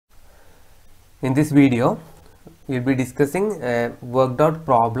In this video, we will be discussing a worked out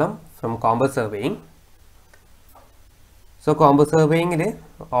problem from combo surveying. So, combo surveying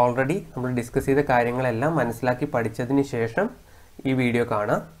already we discuss the കാര്യങ്ങളെല്ലാം മനസ്സിലാക്കി പഠിച്ചതിന് ശേഷം ഈ video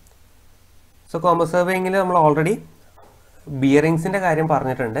കാണാം. So, combo surveying നമ്മൾ already bearings ന്റെ കാര്യം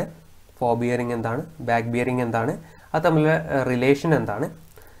പറഞ്ഞിട്ടുണ്ട്. Fore bearing എന്താണ്, back bearing എന്താണ്, അത് തമ്മിലുള്ള relation എന്താണ്.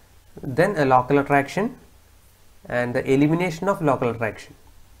 Then a local attraction and the elimination of local attraction.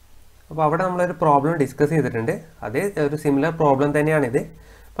 അപ്പോൾ അവിടെ നമ്മളൊരു പ്രോബ്ലം ഡിസ്കസ് ചെയ്തിട്ടുണ്ട്. അതേ ഒരു സിമിലർ പ്രോബ്ലം തന്നെയാണിത്.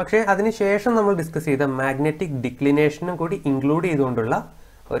 പക്ഷേ അതിനുശേഷം നമ്മൾ ഡിസ്കസ് ചെയ്ത മാഗ്നറ്റിക് ഡിക്ലിനേഷനും കൂടി ഇൻക്ലൂഡ് ചെയ്തുകൊണ്ടുള്ള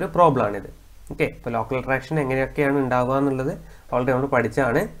ഒരു പ്രോബ്ലമാണിത്. ഓക്കെ, ഇപ്പോൾ ലോക്കൽ അട്രാക്ഷൻ എങ്ങനെയൊക്കെയാണ് ഉണ്ടാവുക എന്നുള്ളത് ഓൾറെഡി നമ്മൾ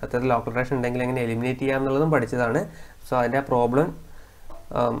പഠിച്ചതാണ്. അത്തരത്തിൽ ലോക്കൽ അട്രാക്ഷൻ ഉണ്ടെങ്കിൽ എങ്ങനെ എലിമിനേറ്റ് ചെയ്യുക എന്നുള്ളതും പഠിച്ചതാണ്. സോ അതിൻ്റെ ആ പ്രോബ്ലം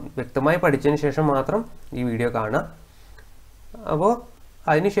വ്യക്തമായി പഠിച്ചതിന് ശേഷം മാത്രം ഈ വീഡിയോ കാണാം. അപ്പോൾ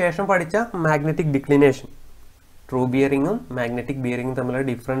അതിനുശേഷം പഠിച്ച മാഗ്നറ്റിക് ഡിക്ലിനേഷൻ, ട്രൂ ബിയറിങ്ങും മാഗ്നറ്റിക് ബിയറിങ്ങും തമ്മിലുള്ള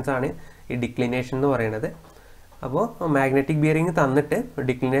ഡിഫറൻസ് ആണ് ഈ ഡിക്ലിനേഷൻ എന്ന് പറയുന്നത്. അപ്പോൾ മാഗ്നറ്റിക് ബിയറിംഗ് തന്നിട്ട്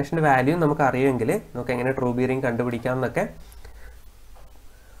ഡിക്ലിനേഷൻ്റെ വാല്യൂ നമുക്ക് അറിയുമെങ്കിൽ നമുക്ക് എങ്ങനെ ട്രൂ ബിയറിംഗ് കണ്ടുപിടിക്കാം എന്നൊക്കെ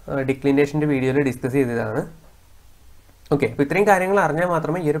ഡിക്ലിനേഷൻ്റെ വീഡിയോയിൽ ഡിസ്കസ് ചെയ്തതാണ്. ഓക്കെ, അപ്പോൾ ഇത്രയും കാര്യങ്ങൾ അറിഞ്ഞാൽ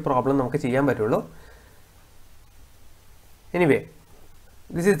മാത്രമേ ഈ ഒരു പ്രോബ്ലം നമുക്ക് ചെയ്യാൻ പറ്റുള്ളൂ. Anyway,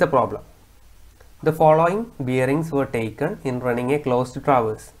 this is the problem. The following bearings were taken in running a closed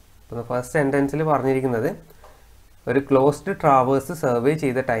traverse. അപ്പോൾ ഫസ്റ്റ് സെൻറ്റൻസിൽ പറഞ്ഞിരിക്കുന്നത് ഒരു ക്ലോസ്ഡ് ട്രാവേഴ്സ് സർവേ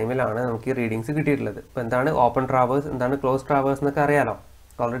ചെയ്ത ടൈമിലാണ് നമുക്ക് ഈ റീഡിങ്സ് കിട്ടിയിട്ടുള്ളത്. ഇപ്പോൾ എന്താണ് ഓപ്പൺ ട്രാവേഴ്സ്, എന്താണ് ക്ലോസ് ട്രാവേഴ്സ് എന്നൊക്കെ അറിയാലോ,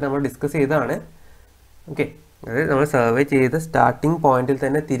 ഓൾറെഡി നമ്മൾ ഡിസ്കസ് ചെയ്തതാണ്. ഓക്കെ, അതായത് നമ്മൾ സർവേ ചെയ്ത് സ്റ്റാർട്ടിംഗ് പോയിന്റിൽ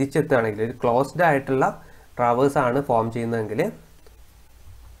തന്നെ തിരിച്ചെത്തുകയാണെങ്കിൽ ഒരു ക്ലോസ്ഡ് ആയിട്ടുള്ള ട്രാവേഴ്സ് ആണ് ഫോം ചെയ്യുന്നതെങ്കിൽ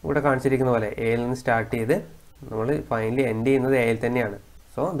ഇവിടെ കാണിച്ചിരിക്കുന്ന പോലെ എയിൽ നിന്ന് സ്റ്റാർട്ട് ചെയ്ത് നമ്മൾ ഫൈനലി എൻഡ് ചെയ്യുന്നത് എയിൽ തന്നെയാണ്.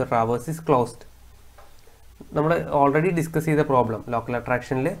 So the traverse is closed. നമ്മൾ ഓൾറെഡി ഡിസ്കസ് ചെയ്ത പ്രോബ്ലം, ലോക്കൽ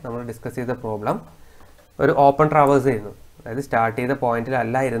അട്രാക്ഷനിൽ നമ്മൾ ഡിസ്കസ് ചെയ്ത പ്രോബ്ലം ഒരു ഓപ്പൺ ട്രാവേഴ്സ് ആയിരുന്നു. അതായത് സ്റ്റാർട്ട് ചെയ്ത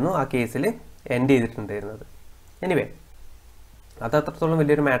പോയിന്റിലല്ലായിരുന്നു ആ കേസിൽ എൻഡ് ചെയ്തിട്ടുണ്ടായിരുന്നത്. എനിവേ, അത് അത്രത്തോളം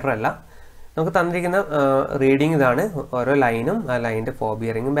വലിയൊരു മാറ്റർ അല്ല. നമുക്ക് തന്നിരിക്കുന്ന റീഡിങ് ഇതാണ്, ഓരോ ലൈനും ആ ലൈനിൻ്റെ ഫോർ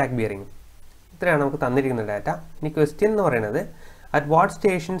ബിയറിങ്ങും ബാക്ക് ബിയറിങ്ങും. ഇത്രയാണ് നമുക്ക് തന്നിരിക്കുന്ന ഡാറ്റ. ഇനി ക്വസ്റ്റ്യൻ എന്ന് പറയുന്നത്, at what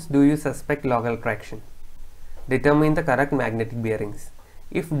stations do you suspect local attraction? Determine the correct magnetic bearings.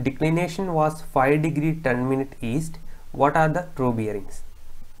 If declination was 5 degree 10 minute east, what are the true bearings?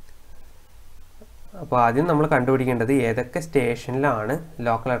 അപ്പോൾ ആദ്യം നമ്മൾ കണ്ടുപിടിക്കേണ്ടത് ഏതൊക്കെ സ്റ്റേഷനിലാണ്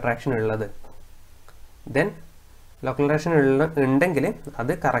ലോക്കൽ അട്രാക്ഷൻ ഉള്ളത്. ദെൻ ലോക്കൽ അട്രാക്ഷൻ ഉണ്ടെങ്കിൽ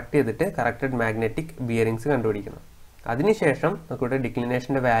അത് കറക്റ്റ് ചെയ്തിട്ട് കറക്റ്റഡ് മാഗ്നറ്റിക് ബിയറിങ്സ് കണ്ടുപിടിക്കണം. അതിനുശേഷം നമുക്കിവിടെ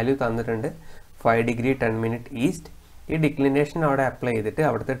ഡിക്ലിനേഷൻ്റെ വാല്യൂ തന്നിട്ടുണ്ട് 5 degree 10 minute ഈസ്റ്റ്. ഈ ഡിക്ലിനേഷൻ അവിടെ അപ്ലൈ ചെയ്തിട്ട്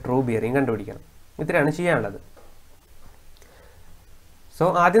അവിടുത്തെ ട്രൂ ബിയറിങ് കണ്ടുപിടിക്കണം. ഇത്രയാണ് ചെയ്യാനുള്ളത്. സോ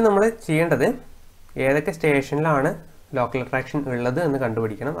ആദ്യം നമ്മൾ ചെയ്യേണ്ടത് ഏതൊക്കെ സ്റ്റേഷനിലാണ് ലോക്കൽ അട്രാക്ഷൻ ഉള്ളത് എന്ന്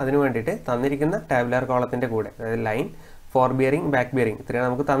കണ്ടുപിടിക്കണം. അതിന് വേണ്ടിയിട്ട് തന്നിരിക്കുന്ന ടാബുലാർ കോളത്തിൻ്റെ കൂടെ, അതായത് line, four bearing, back bearing, ഇത്രയാണ്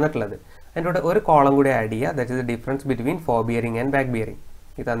നമുക്ക് തന്നിട്ടുള്ളത്. അതിൻ്റെ കൂടെ ഒരു കോളം കൂടി ആഡ് ചെയ്യുക. That is the difference between four bearing and back bearing.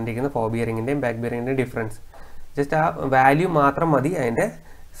 ഈ തന്നിരിക്കുന്ന ഫോർ ബിയറിംഗിൻ്റെയും ബാക്ക് ബിയറിംഗിൻ്റെയും ഡിഫറൻസ്, ജസ്റ്റ് ആ വാല്യൂ മാത്രം മതി. അതിൻ്റെ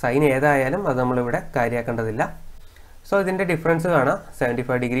സൈൻ ഏതായാലും അത് നമ്മളിവിടെ കാര്യമാക്കേണ്ടതില്ല. സോ ഇതിൻ്റെ ഡിഫറൻസ് കാണാം.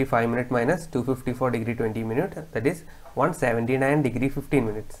 75 degree 5 minute minus 254 degree 20 minute, that is 179 degree 15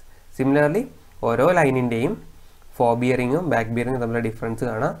 minutes. Similarly ഓരോ ലൈനിൻ്റെയും ഫോർ ബിയറിങ്ങും ബാക്ക് ബിയറിങ്ങും തമ്മിലുള്ള ഡിഫറൻസ്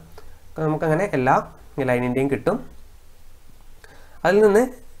കാണാം. നമുക്കങ്ങനെ എല്ലാ ലൈനിൻ്റെയും കിട്ടും. അതിൽ നിന്ന്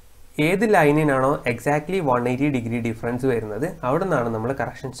ഏത് ലൈനിനാണോ എക്സാക്ട്ലി 180 degree ഡിഫറൻസ് വരുന്നത് അവിടെ നിന്നാണ് നമ്മൾ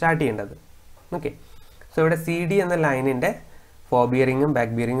കറക്ഷൻ സ്റ്റാർട്ട് ചെയ്യേണ്ടത്. ഓക്കെ, സോ ഇവിടെ CD എന്ന ലൈനിൻ്റെ ഫോർ ബിയറിങ്ങും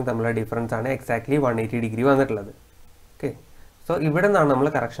ബാക്ക് ബിയറിങ്ങും തമ്മിലുള്ള ഡിഫറൻസ് ആണ് എക്സാക്ട്ലി 180 degree വന്നിട്ടുള്ളത്. ഓക്കെ, സോ ഇവിടെ നിന്നാണ് നമ്മൾ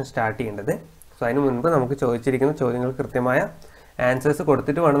കറക്ഷൻ സ്റ്റാർട്ട് ചെയ്യേണ്ടത്. സോ അതിന് മുൻപ് നമുക്ക് ചോദിച്ചിരിക്കുന്ന ചോദ്യങ്ങൾക്ക് കൃത്യമായ ആൻസേഴ്സ്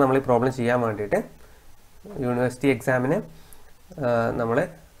കൊടുത്തിട്ട് വേണം നമ്മൾ ഈ പ്രോബ്ലം ചെയ്യാൻ വേണ്ടിയിട്ട്. യൂണിവേഴ്സിറ്റി എക്സാമിന് നമ്മൾ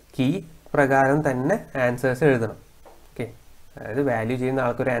കീ പ്രകാരം തന്നെ ആൻസേഴ്സ് എഴുതണം. ഓക്കെ, അതായത് വാല്യൂ ചെയ്യുന്ന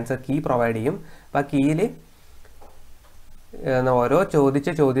ആൾക്കൊരു ആൻസർ കീ പ്രൊവൈഡ് ചെയ്യും. അപ്പോൾ ആ കീയിൽ ഓരോ ചോദിച്ച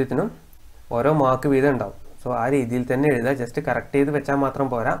ചോദ്യത്തിനും ഓരോ മാർക്ക് വീതം ഉണ്ടാവും. സോ ആ രീതിയിൽ തന്നെ എഴുതുക. ജസ്റ്റ് കറക്റ്റ് ചെയ്ത് വെച്ചാൽ മാത്രം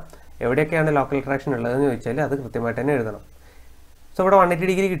പോരാ. എവിടെയൊക്കെയാണ് ലോക്കൽ അട്രാക്ഷൻ ഉള്ളതെന്ന് ചോദിച്ചാൽ അത് കൃത്യമായിട്ട് തന്നെ എഴുതണം. സോ ഇവിടെ 180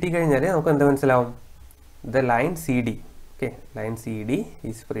 degree കിട്ടിക്കഴിഞ്ഞാൽ നമുക്ക് എന്ത് മനസ്സിലാവും? The line CD, okay, line CD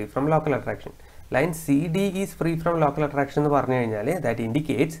is free from local attraction. Line CD is free from local attraction എന്ന് പറഞ്ഞു കഴിഞ്ഞാൽ that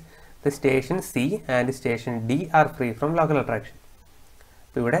indicates the station C and station D are free from local attraction.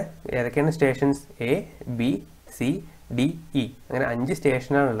 അപ്പോൾ ഇവിടെ ഏതൊക്കെയാണ് stations? A, B, C, D, E, അങ്ങനെ 5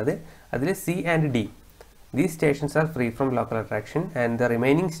 സ്റ്റേഷനാണുള്ളത്. അതിൽ C and D, these stations are free from local attraction and the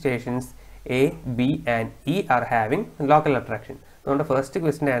remaining stations A, B and E are having local attraction. നമ്മുടെ first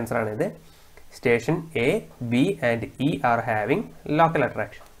ക്വസ്റ്റിൻ്റെ answer ആണിത്. Station A, B and E are having local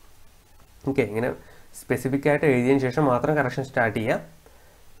attraction. Okay, ഇങ്ങനെ specific ആയിട്ട് എഴുതിയതിന് ശേഷം മാത്രം correction start ചെയ്യാം.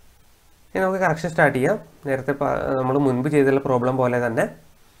 ഇനി നമുക്ക് correction start ചെയ്യാം. നേരത്തെ നമ്മൾ മുൻപ് ചെയ്തുള്ള പ്രോബ്ലം പോലെ തന്നെ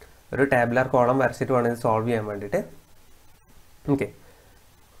ഒരു ടാബുലാർ കോളം വരച്ചിട്ട് വേണം ഇത് സോൾവ് ചെയ്യാൻ വേണ്ടിയിട്ട്. ഓക്കെ,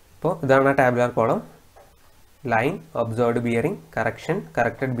 അപ്പോൾ ഇതാണ് ആ tabular column. Line, observed bearing, correction,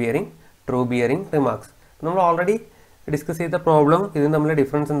 corrected bearing, true bearing, remarks. നമ്മൾ ഓൾറെഡി ഡിസ്കസ് ചെയ്ത പ്രോബ്ലം ഇത് തമ്മിലുള്ള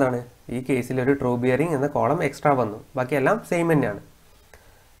ഡിഫറൻസ് എന്താണ്? ഈ കേസിൽ ഒരു ട്രൂ ബിയറിംഗ് എന്ന കോളം എക്സ്ട്രാ വന്നു, ബാക്കിയെല്ലാം സെയിം തന്നെയാണ്.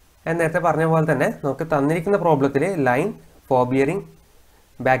 ഞാൻ നേരത്തെ പറഞ്ഞ പോലെ തന്നെ നമുക്ക് തന്നിരിക്കുന്ന പ്രോബ്ലത്തിൽ line, four bearing,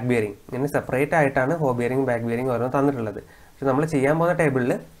 back bearing ഇങ്ങനെ സെപ്പറേറ്റ് ആയിട്ടാണ് ഫോർ ബിയറിംഗ്, ബാക്ക് ബിയറിംഗ് ഓരോന്ന് തന്നിട്ടുള്ളത്. പക്ഷെ നമ്മൾ ചെയ്യാൻ പോകുന്ന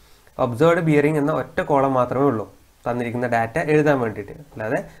ടേബിളിൽ ഒബ്സർവ്ഡ് ബിയറിംഗ് എന്ന ഒറ്റ കോളം മാത്രമേ ഉള്ളൂ തന്നിരിക്കുന്ന ഡാറ്റ എഴുതാൻ വേണ്ടിയിട്ട്.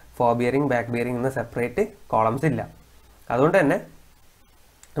 അല്ലാതെ ഫോർ ബിയറിംഗ്, ബാക്ക് ബിയറിംഗ് എന്ന സെപ്പറേറ്റ് കോളംസ് ഇല്ല. അതുകൊണ്ട് തന്നെ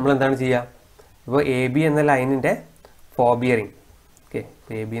നമ്മൾ എന്താണ് ചെയ്യുക? ഇപ്പോൾ എ ബി എന്ന ലൈനിൻ്റെ four bearing, okay,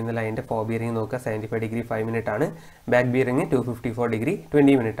 A B എന്ന ലൈനിൻ്റെ ഫോർ ബിയറിംഗ് നോക്കുക, 75 ഡിഗ്രി 5 മിനിറ്റ് ആണ്. ബാക്ക് ബിയറിംഗ് 254 ഡിഗ്രി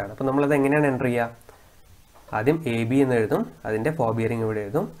 20 മിനിറ്റ് ആണ്. അപ്പോൾ നമ്മളത് എങ്ങനെയാണ് എൻ്റർ ചെയ്യുക? ആദ്യം എ ബി എന്ന് എഴുതും, അതിൻ്റെ ഫോർ ബിയറിംഗ് ഇവിടെ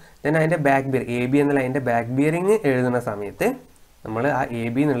എഴുതും. ദെൻ അതിൻ്റെ ബാക്ക് ബിയറിംഗ്, എ ബി എന്ന ലൈനിൻ്റെ ബാക്ക് ബിയറിംഗ് എഴുതുന്ന സമയത്ത് നമ്മൾ ആ എ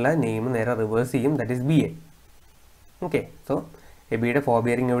ബി എന്നുള്ള നെയിം നേരെ റിവേഴ്സ് ചെയ്യും, that is B A. Okay, so A ബിയുടെ ഫോർ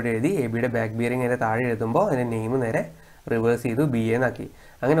ബിയറിംഗ് ഇവിടെ എഴുതി, എ ബിയുടെ ബാക്ക് ബിയറിംഗ് അതിൻ്റെ താഴെ എഴുതുമ്പോൾ അതിൻ്റെ നെയിം നേരെ റിവേഴ്സ് ചെയ്തു ബി എന്നാക്കി.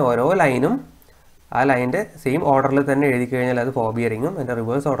 അങ്ങനെ ഓരോ ലൈനും ആ ലൈൻ്റെ സെയിം ഓർഡറിൽ തന്നെ എഴുതി കഴിഞ്ഞാൽ അത് ഫോർ ബിയറിംഗും, അതിൻ്റെ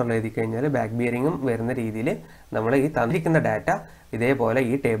റിവേഴ്സ് ഓർഡറിൽ എഴുതി കഴിഞ്ഞാൽ ബാക്ക് ബിയറിംഗും വരുന്ന രീതിയിൽ നമ്മൾ ഈ തന്നിരിക്കുന്ന ഡാറ്റ ഇതേപോലെ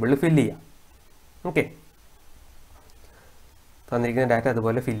ഈ ടേബിളിൽ ഫില്ല് ചെയ്യാം. ഓക്കെ, തന്നിരിക്കുന്ന ഡാറ്റ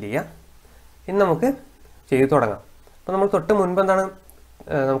അതുപോലെ ഫില്ല് ചെയ്യുക. ഇനി നമുക്ക് ചെയ്തു തുടങ്ങാം. അപ്പോൾ നമ്മൾ തൊട്ട് മുൻപ് എന്താണ്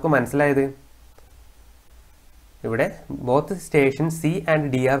നമുക്ക് മനസ്സിലായത്? ഇവിടെ both station C and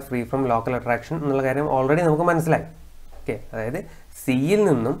D are free from local attraction എന്നുള്ള കാര്യം ഓൾറെഡി നമുക്ക് മനസ്സിലായി. ഓക്കെ, അതായത് സിയിൽ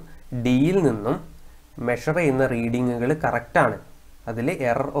നിന്നും ഡിയിൽ നിന്നും മെഷർ ചെയ്യുന്ന റീഡിങ്ങുകൾ കറക്റ്റാണ്, അതിൽ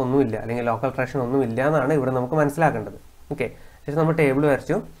എറർ ഒന്നുമില്ല അല്ലെങ്കിൽ ലോക്കൽ അട്രാക്ഷൻ ഒന്നുമില്ല എന്നാണ് ഇവിടെ നമുക്ക് മനസ്സിലാക്കേണ്ടത്. ഓക്കെ, ശേഷം നമ്മൾ ടേബിൾ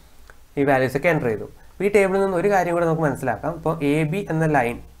വരച്ചു, ഈ വാല്യൂസൊക്കെ എൻ്റർ ചെയ്തു. അപ്പോൾ ഈ ടേബിളിൽ നിന്ന് ഒരു കാര്യം കൂടെ നമുക്ക് മനസ്സിലാക്കാം. ഇപ്പോൾ എ ബി എന്ന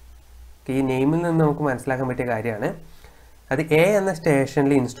ലൈൻ ഈ നെയിമിൽ നിന്ന് നമുക്ക് മനസ്സിലാക്കാൻ പറ്റിയ കാര്യമാണ്, അത് എ എന്ന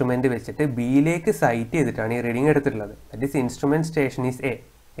സ്റ്റേഷനിൽ ഇൻസ്ട്രുമെൻറ്റ് വെച്ചിട്ട് ബിയിലേക്ക് സൈറ്റ് ചെയ്തിട്ടാണ് ഈ റീഡിങ് എടുത്തിട്ടുള്ളത്. That is instrument station is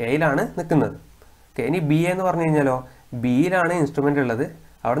എയിലാണ് നിൽക്കുന്നത്. ഓക്കെ, ഇനി ബി എന്ന് പറഞ്ഞു കഴിഞ്ഞാലോ, ബിയിലാണ് ഇൻസ്ട്രുമെൻ്റ് ഉള്ളത്,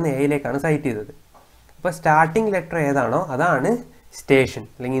 അവിടെ നിന്ന് എയിലേക്കാണ് സൈറ്റ് ചെയ്തത്. അപ്പോൾ സ്റ്റാർട്ടിംഗ് ലെറ്റർ ഏതാണോ അതാണ് സ്റ്റേഷൻ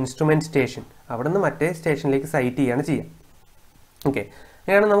അല്ലെങ്കിൽ ഇൻസ്ട്രുമെൻറ്റ് സ്റ്റേഷൻ, അവിടെ നിന്ന് മറ്റേ സ്റ്റേഷനിലേക്ക് സൈറ്റ് ചെയ്യുകയാണ് ചെയ്യുക. ഓക്കെ,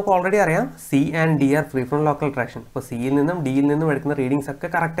 അങ്ങനെയാണ് നമുക്ക് ഓൾറെഡി അറിയാം C and D are free from local attraction. അപ്പോൾ സിയിൽ നിന്നും ഡിയിൽ നിന്നും എടുക്കുന്ന റീഡിങ്സ് ഒക്കെ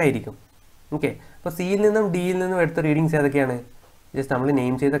കറക്റ്റ് ആയിരിക്കും. ഓക്കെ, അപ്പോൾ സിയിൽ നിന്നും ഡിയിൽ നിന്നും എടുത്ത റീഡിങ്സ് ഏതൊക്കെയാണ്? ജസ്റ്റ് നമ്മൾ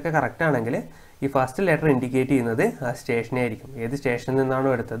നെയിം ചെയ്തൊക്കെ കറക്റ്റ് ആണെങ്കിൽ ഈ ഫസ്റ്റ് ലെറ്റർ ഇൻഡിക്കേറ്റ് ചെയ്യുന്നത് ആ സ്റ്റേഷനെ ആയിരിക്കും. ഏത് സ്റ്റേഷനിൽ നിന്നാണോ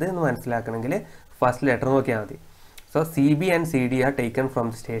എടുത്തത് എന്ന് മനസ്സിലാക്കണമെങ്കിൽ ഫസ്റ്റ് ലെറ്റർ നോക്കിയാൽ മതി. So CB and CD are taken from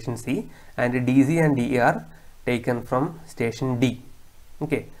station C and DC and DE are taken from station D.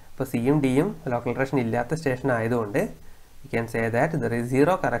 Okay, അപ്പോൾ സിയും ഡിയും ലോക്കൽ അട്രാക്ഷൻ ഇല്ലാത്ത സ്റ്റേഷൻ ആയതുകൊണ്ട് you can say that there is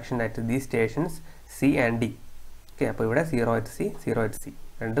zero correction at these stations C and D. Okay, അപ്പോൾ ഇവിടെ 0 at C, 0 at C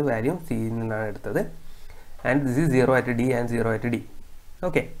രണ്ട് വാല്യൂം സിയിൽ നിന്നാണ് എടുത്തത്. And this is 0 at D and 0 at D.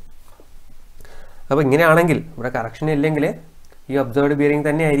 Okay, അപ്പോൾ ഇങ്ങനെയാണെങ്കിൽ ഇവിടെ കറക്ഷൻ ഇല്ലെങ്കിൽ ഈ ഒബ്സർവ്ഡ് ബിയറിംഗ്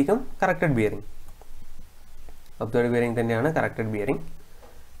തന്നെ ആയിരിക്കും കറക്റ്റഡ് ബിയറിംഗ്. ഒബ്സർവ്ഡ് ബിയറിംഗ് തന്നെയാണ് കറക്റ്റഡ് ബിയറിംഗ്.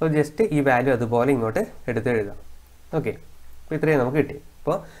 അപ്പോൾ ജസ്റ്റ് ഈ വാല്യൂ അതുപോലെ ഇങ്ങോട്ട് എടുത്ത് എഴുതാം. ഓക്കെ, അപ്പോൾ ഇത്രയും നമുക്ക് കിട്ടി.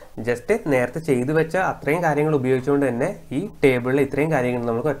 അപ്പോൾ ജസ്റ്റ് നേരത്തെ ചെയ്തു വെച്ച അത്രയും കാര്യങ്ങൾ ഉപയോഗിച്ചുകൊണ്ട് തന്നെ ഈ ടേബിളിൽ ഇത്രയും കാര്യങ്ങൾ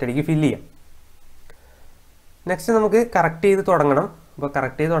നമുക്ക് ഒറ്റയടിക്ക് ഫില്ല് ചെയ്യാം. നെക്സ്റ്റ് നമുക്ക് കറക്റ്റ് ചെയ്ത് തുടങ്ങണം. അപ്പോൾ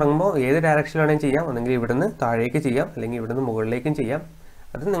കറക്റ്റ് ചെയ്ത് തുടങ്ങുമ്പോൾ ഏത് ഡയറക്ഷനിലാണെങ്കിലും ചെയ്യാം, ഒന്നെങ്കിൽ ഇവിടുന്ന് താഴേക്ക് ചെയ്യാം അല്ലെങ്കിൽ ഇവിടുന്ന് മുകളിലേക്കും ചെയ്യാം.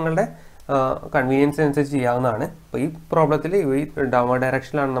 അത് നിങ്ങളുടെ കൺവീനിയൻസ് അനുസരിച്ച് ചെയ്യാവുന്നതാണ്. അപ്പോൾ ഈ പ്രോബ്ലത്തിൽ ഈ ഡൗൺവേർഡ്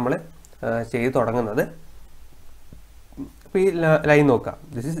ഡയറക്ഷനിലാണ് നമ്മൾ ചെയ്ത് തുടങ്ങുന്നത്. അപ്പോൾ ഈ ലൈൻ നോക്കാം,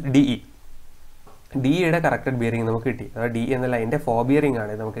 ദിസ് ഇസ് DE. ഡിയുടെ കറക്റ്റഡ് ബിയറിംഗ് നമുക്ക് കിട്ടി. അതായത് ഡി എന്ന ലൈനിൻ്റെ ഫോർ ബിയറിംഗ്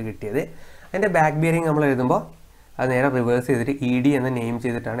ആണ് നമുക്ക് കിട്ടിയത്. അതിൻ്റെ ബാക്ക് ബിയറിംഗ് നമ്മൾ എഴുതുമ്പോൾ അത് നേരെ റിവേഴ്സ് ചെയ്തിട്ട് ED എന്ന നെയിം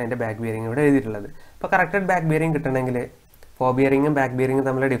ചെയ്തിട്ടാണ് അതിൻ്റെ ബാക്ക് ബിയറിംഗ് ഇവിടെ എഴുതിയിട്ടുള്ളത്. അപ്പോൾ കറക്റ്റഡ് ബാക്ക് ബിയറിംഗ് കിട്ടണമെങ്കിൽ ഫോർ ബിയറിംഗും ബാക്ക് ബിയറിംഗും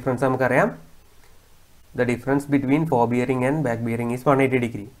തമ്മിലുള്ള ഡിഫറൻസ് നമുക്കറിയാം. The difference between four bearing and back bearing is 180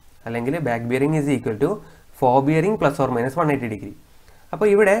 degree, അല്ലെങ്കിൽ back bearing is equal to four bearing plus or minus 180 degree. അപ്പോൾ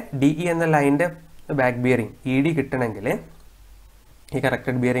ഇവിടെ DE എന്ന ലൈനിൻ്റെ ബാക്ക് ബിയറിംഗ് ED കിട്ടണമെങ്കിൽ ഈ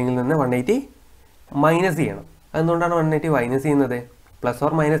കറക്റ്റഡ് ബിയറിംഗിൽ നിന്ന് 180 മൈനസ് ചെയ്യണം. അതുകൊണ്ടാണ് 180 മൈനസ് ചെയ്യുന്നത്, പ്ലസ്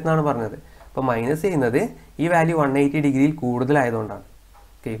ഓർ മൈനസ് എന്നാണ് പറഞ്ഞത്. അപ്പോൾ മൈനസ് ചെയ്യുന്നത് ഈ വാല്യൂ 180 ഡിഗ്രിയിൽ കൂടുതലായതുകൊണ്ടാണ്.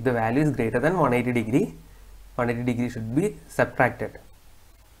 Okay, if the value is greater than 180 degree, 180 degree should be subtracted.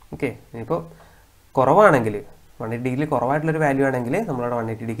 Okay, ഇനിയിപ്പോൾ കുറവാണെങ്കിൽ 180 ഡിഗ്രി കുറവായിട്ടുള്ളൊരു വാല്യൂ ആണെങ്കിൽ നമ്മളവിടെ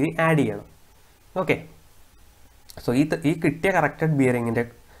 180 ഡിഗ്രി ആഡ് ചെയ്യണം. ഓക്കെ, സോ ഈ കിട്ടിയ കറക്റ്റഡ് ബിയറിങ്ങിൻ്റെ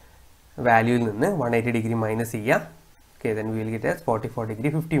വാല്യൂവിൽ നിന്ന് 180 ഡിഗ്രി മൈനസ് ചെയ്യുക. Okay, then will get as 44 degree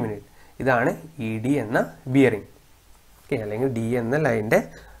 50 minute. ഇതാണ് ED എന്ന ബിയറിംഗ്. ഓക്കെ, അല്ലെങ്കിൽ ഡി എന്ന ലൈനിൻ്റെ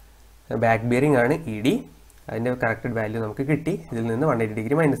ബാക്ക് ബിയറിംഗ് ആണ് ED. അതിൻ്റെ കറക്റ്റഡ് വാല്യൂ നമുക്ക് കിട്ടി ഇതിൽ നിന്ന് 180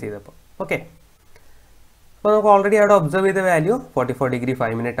 ഡിഗ്രി മൈനസ് ചെയ്തപ്പോൾ. ഓക്കെ, അപ്പോൾ നമുക്ക് ഓൾറെഡി അവിടെ ഒബ്സർവ് ചെയ്ത വാല്യൂ 44 ഡിഗ്രി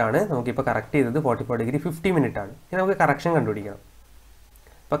 5 മിനിറ്റ് ആണ്. നമുക്കിപ്പോൾ കറക്റ്റ് ചെയ്തത് 44 ഡിഗ്രി 50 മിനിറ്റ് ആണ്. ഇനി നമുക്ക് കറക്ഷൻ കണ്ടുപിടിക്കണം.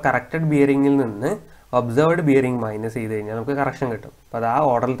 അപ്പോൾ കറക്റ്റഡ് ബിയറിങ്ങിൽ നിന്ന് ഒബ്സർവ്ഡ് ബിയറിംഗ് മൈനസ് ചെയ്ത് കഴിഞ്ഞാൽ നമുക്ക് കറക്ഷൻ കിട്ടും. അപ്പോൾ അത് ആ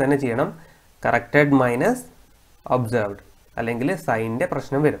ഓർഡറിൽ തന്നെ ചെയ്യണം. കറക്റ്റഡ് മൈനസ് ഒബ്സർവ്ഡ്, അല്ലെങ്കിൽ സൈനിൻ്റെ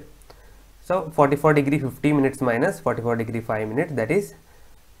പ്രശ്നം വരും. So 44 degree 50 minutes minus 44 degree 5 minute, that is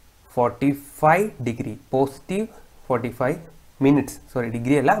 45 degree positive 45 minutes, sorry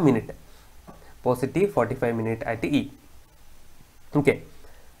degree അല്ല minute, positive 45 minute at E. Okay,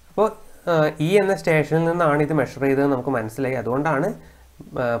 അപ്പോൾ ഇ എന്ന സ്റ്റേഷനിൽ നിന്നാണ് ഇത് മെഷർ ചെയ്തത് നമുക്ക് മനസ്സിലായി. അതുകൊണ്ടാണ്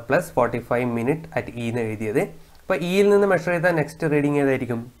പ്ലസ് 45 മിനിറ്റ് അറ്റ് ഇ എന്ന് എഴുതിയത്. അപ്പോൾ ഇയിൽ നിന്ന് മെഷർ ചെയ്ത നെക്സ്റ്റ് റീഡിങ്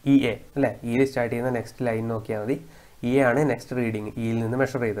ഏതായിരിക്കും? ഇ എ അല്ലേ? ഇയിൽ സ്റ്റാർട്ട് ചെയ്യുന്ന നെക്സ്റ്റ് ലൈൻ നോക്കിയാൽ മതി. ഇ എ ആണ് നെക്സ്റ്റ് റീഡിങ് ഇയിൽ നിന്ന്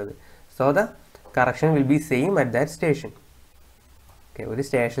മെഷർ ചെയ്തത്. So the correction will be same at that station. Okay, ഒരു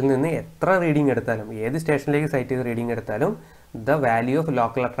സ്റ്റേഷനിൽ നിന്ന് എത്ര റീഡിങ് എടുത്താലും, ഏത് സ്റ്റേഷനിലേക്ക് സൈറ്റ് ചെയ്ത് റീഡിങ് എടുത്താലും the value of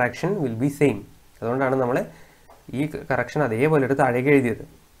local attraction will be same. അതുകൊണ്ടാണ് നമ്മൾ ഈ കറക്ഷൻ അതേപോലെ എടുത്ത് താഴേക്ക് എഴുതിയത്.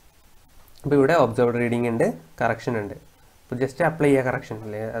 അപ്പോൾ ഇവിടെ ഒബ്സർവ്ഡ് റീഡിംഗ് ഉണ്ട്, കറക്ഷൻ ഉണ്ട്. അപ്പോൾ ജസ്റ്റ് അപ്ലൈ ചെയ്യുക കറക്ഷൻ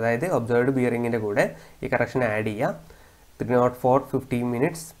അല്ലേ, അതായത് ഒബ്സർവ്ഡ് ബിയറിങ്ങിൻ്റെ കൂടെ ഈ കറക്ഷൻ ആഡ് ചെയ്യുക. 304 50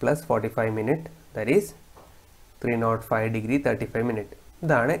 minutes plus 45 minute, that is 305 degree 35 minute.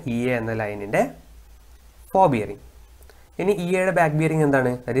 ഇതാണ് ഇ എ എന്ന ലൈനിൻ്റെ ഫോ ബിയറിംഗ്. ഇനി ഇ എയുടെ ബാക്ക് ബിയറിംഗ്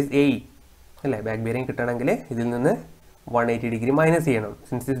എന്താണ്? ദാറ്റ് ഈസ് എ ഇ അല്ലേ? ബാക്ക് ബിയറിംഗ് കിട്ടണമെങ്കിൽ ഇതിൽ നിന്ന് 180 ഡിഗ്രി മൈനസ് ചെയ്യണം,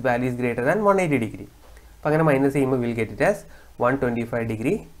 since this value is greater than 180 degree. അപ്പോൾ അങ്ങനെ മൈനസ് ചെയ്യുമ്പോൾ will get it as 125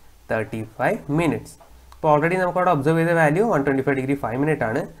 degree 35 minutes. അപ്പോൾ ഓൾറെഡി നമുക്ക് അവിടെ ഒബ്സർവ് ചെയ്ത വാല്യൂ 125 ഡിഗ്രി 5 മിനിറ്റ്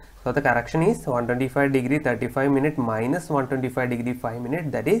ആണ്. So the correction is 125 degree 35 minute minus 125 degree 5 minute,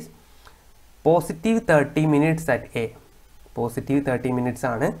 that is positive 30 minutes at A. Positive 30 minutes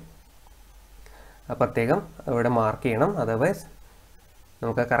ആണ്. പ്രത്യേകം ഇവിടെ മാർക്ക് ചെയ്യണം, അതർവൈസ്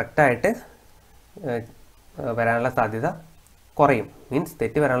നമുക്ക് കറക്റ്റായിട്ട് വരാനുള്ള സാധ്യത കുറയും, മീൻസ്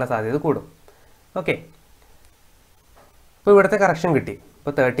തെറ്റ് വരാനുള്ള സാധ്യത കൂടും. ഓക്കെ, ഇപ്പോൾ ഇവിടുത്തെ കറക്ഷൻ കിട്ടി.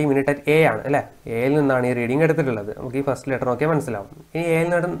 ഇപ്പോൾ 30 മിനിറ്റ് അറ്റ് എ ആണ് അല്ലേ? എയിൽ നിന്നാണ് ഈ റീഡിംഗ് എടുത്തിട്ടുള്ളത്. നമുക്ക് ഈ ഫസ്റ്റ് ലെറ്റർ നോക്കിയാൽ മനസ്സിലാവും. ഇനി എയിൽ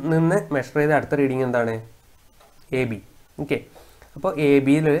നിന്ന് മെഷർ ചെയ്ത അടുത്ത റീഡിംഗ് എന്താണ്? A B. ഓക്കെ, അപ്പോൾ എ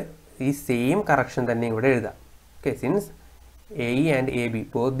ബിയിൽ ഈ സെയിം കറക്ഷൻ തന്നെ ഇവിടെ എഴുതാം. Okay, since A E and A B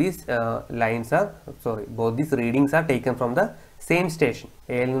both these readings are taken from the same station.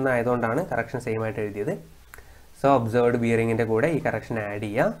 എയിൽ നിന്നായതുകൊണ്ടാണ് കറക്ഷൻ സെയിം ആയിട്ട് എഴുതിയത്. സോ ഒബ്സർവ്ഡ് ബിയറിങ്ങിൻ്റെ കൂടെ ഈ കറക്ഷൻ ആഡ്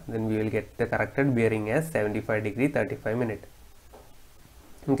ചെയ്യുക. Then we will get the corrected bearing as 75 degree 35 minute.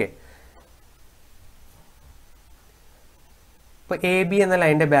 Okay, ഇപ്പോൾ A B എന്ന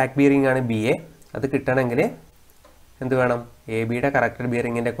ലൈനിൻ്റെ back bearing ആണ് ബി എ. അത് കിട്ടണമെങ്കിൽ എന്ത് വേണം? എ ബിയുടെ കറക്റ്റഡ്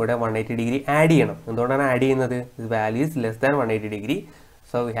ബിയറിങ്ങിൻ്റെ കൂടെ 180 ഡിഗ്രി ആഡ് ചെയ്യണം. എന്തുകൊണ്ടാണ് ആഡ് ചെയ്യുന്നത്? This value is less than 180 degree.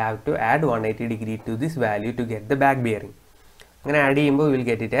 So we have to add 180 degree to this value to get the back bearing. അങ്ങനെ ആഡ് ചെയ്യുമ്പോൾ will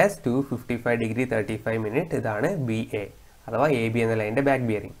get it as 255 degree 35 minute. ഇതാണ് B A അഥവാ A B എന്ന ലൈനിൻ്റെ back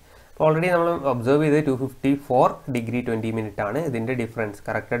bearing. അപ്പോൾ already നമ്മൾ observe ചെയ്ത് 254 degree 20 minute ആണ് ഇതിൻ്റെ ഡിഫറൻസ്.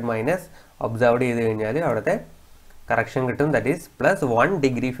 കറക്റ്റഡ് മൈനസ് ഒബ്സർവ് ചെയ്ത് കഴിഞ്ഞാൽ അവിടുത്തെ കറക്ഷൻ കിട്ടും. That is plus 1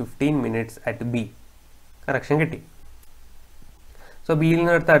 degree 15 minutes at B. Correction കിട്ടി. സോ ബിയിൽ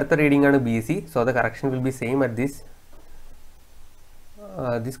നിന്ന് അടുത്ത റീഡിംഗ് ആണ് B C. So the correction will be same at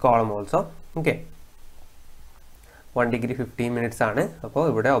this column also. Okay, 1 degree 15 minutes ആണ്. അപ്പോൾ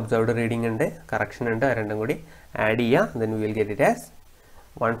ഇവിടെ ഒബ്സർവ്ഡ് റീഡിംഗ് ഉണ്ട്, കറക്ഷൻ ഉണ്ട്, രണ്ടും കൂടി ആഡ് ചെയ്യുക. Then will get it as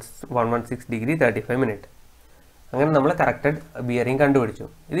 116 degree 35 minute. അങ്ങനെ നമ്മൾ കറക്റ്റഡ് ബിയറിംഗ് കണ്ടുപിടിച്ചു.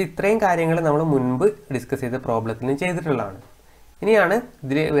 ഇത് ഇത്രയും കാര്യങ്ങൾ നമ്മൾ മുൻപ് ഡിസ്കസ് ചെയ്ത പ്രോബ്ലത്തിലും ചെയ്തിട്ടുള്ളതാണ്. ഇനിയാണ്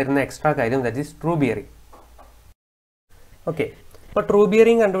ഇതിൽ വരുന്ന എക്സ്ട്രാ കാര്യം, that is true bearing. Okay, അപ്പോൾ ട്രൂ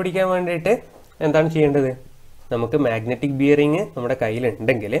ബിയറിംഗ് കണ്ടുപിടിക്കാൻ വേണ്ടിയിട്ട് എന്താണ് ചെയ്യേണ്ടത്? നമുക്ക് മാഗ്നറ്റിക് ബിയറിംഗ് നമ്മുടെ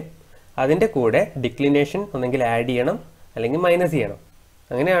കയ്യിലുണ്ടെങ്കിൽ അതിൻ്റെ കൂടെ ഡിക്ലിനേഷൻ ഒന്നെങ്കിൽ ആഡ് ചെയ്യണം അല്ലെങ്കിൽ മൈനസ് ചെയ്യണം.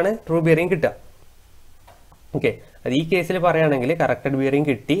 അങ്ങനെയാണ് ട്രൂ ബിയറിംഗ് കിട്ടുക. ഓക്കെ, അത് ഈ കേസിൽ പറയുകയാണെങ്കിൽ കറക്റ്റഡ് ബിയറിംഗ്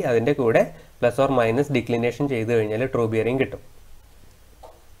കിട്ടി, അതിൻ്റെ കൂടെ പ്ലസ് ഓർ മൈനസ് ഡിക്ലിനേഷൻ ചെയ്ത് കഴിഞ്ഞാൽ ട്രൂ ബിയറിംഗ് കിട്ടും.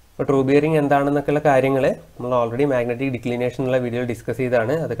 അപ്പോൾ ട്രൂ ബിയറിംഗ് എന്താണെന്നൊക്കെയുള്ള കാര്യങ്ങൾ നമ്മൾ ഓൾറെഡി മാഗ്നറ്റിക് ഡിക്ലിനേഷൻ ഉള്ള വീഡിയോയിൽ ഡിസ്കസ്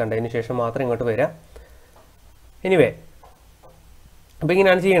ചെയ്താണ്. അത് കണ്ടതിന് ശേഷം മാത്രം ഇങ്ങോട്ട് വരാം. എനിവേ, അപ്പോൾ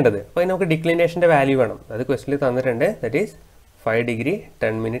ഇങ്ങനെയാണ് ചെയ്യേണ്ടത്. അപ്പോൾ നമുക്ക് ഡിക്ലിനേഷൻ്റെ വാല്യൂ വേണം. അത് ക്വസ്റ്റിൽ തന്നിട്ടുണ്ട്. That is 5 degree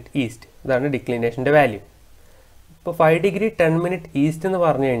 10 minute east. ഇതാണ് ഡിക്ലിനേഷൻ്റെ വാല്യൂ. ഇപ്പോൾ 5 ഡിഗ്രി 10 മിനിറ്റ് ഈസ്റ്റ് എന്ന്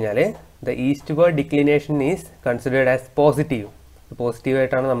പറഞ്ഞു കഴിഞ്ഞാൽ the east word declination is considered as positive.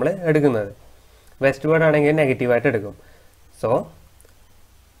 പോസിറ്റീവായിട്ടാണ് നമ്മൾ എടുക്കുന്നത്. വെസ്റ്റ് വേർഡ് ആണെങ്കിൽ നെഗറ്റീവായിട്ട് എടുക്കും. സോ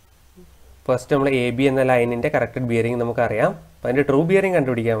ഫസ്റ്റ് നമ്മൾ എ ബി എന്ന ലൈനിൻ്റെ കറക്റ്റഡ് ബിയറിംഗ് നമുക്കറിയാം. അപ്പോൾ അതിൻ്റെ ട്രൂ ബിയറിംഗ്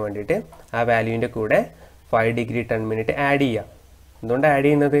കണ്ടുപിടിക്കാൻ വേണ്ടിയിട്ട് ആ വാല്യൂവിൻ്റെ കൂടെ 5 ഡിഗ്രി 10 മിനിറ്റ് ആഡ് ചെയ്യുക. എന്തുകൊണ്ട് ആഡ്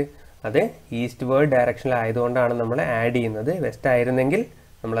ചെയ്യുന്നത്? അത് ഈസ്റ്റ് വേർഡ് ഡയറക്ഷനിലായതുകൊണ്ടാണ് നമ്മൾ ആഡ് ചെയ്യുന്നത്. വെസ്റ്റ് ആയിരുന്നെങ്കിൽ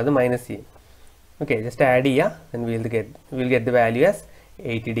നമ്മളത് മൈനസ് ചെയ്യും. ഓക്കെ, ജസ്റ്റ് ആഡ് ചെയ്യുക. Then will get the value as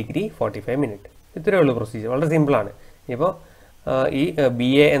 80 degree 45 minute. ഇത്രയേ ഉള്ളൂ പ്രൊസീജിയർ. വളരെ സിമ്പിളാണ്. ഇപ്പോൾ ഈ ബി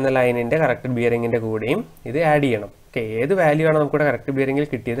എ എന്ന ലൈനിൻ്റെ കറക്റ്റഡ് ബിയറിങ്ങിൻ്റെ കൂടെയും ഇത് ആഡ് ചെയ്യണം. ഓക്കെ, ഏത് വാല്യൂ ആണ് നമുക്കിവിടെ കറക്റ്റ് ബിയറിങ്ങിൽ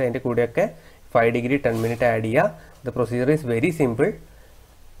കിട്ടിയത് അതിൻ്റെ കൂടെയൊക്കെ 5 ഡിഗ്രി 10 മിനിറ്റ് ആഡ് ചെയ്യുക. The procedure is very simple.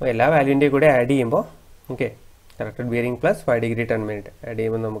 അപ്പോൾ എല്ലാ വാല്യൂവിൻ്റെയും കൂടെ ആഡ് ചെയ്യുമ്പോൾ okay corrected bearing plus 5 degree 10 minute add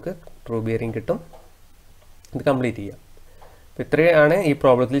ചെയ്യുമ്പോൾ നമുക്ക് ട്രൂ ബിയറിംഗ് കിട്ടും. ഇത് കംപ്ലീറ്റ് ചെയ്യാം. അപ്പോൾ ഇത്രയാണ് ഈ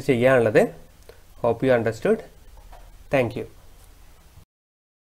പ്രോബ്ലത്തിൽ ചെയ്യാനുള്ളത്. Hope you understood. Thank you.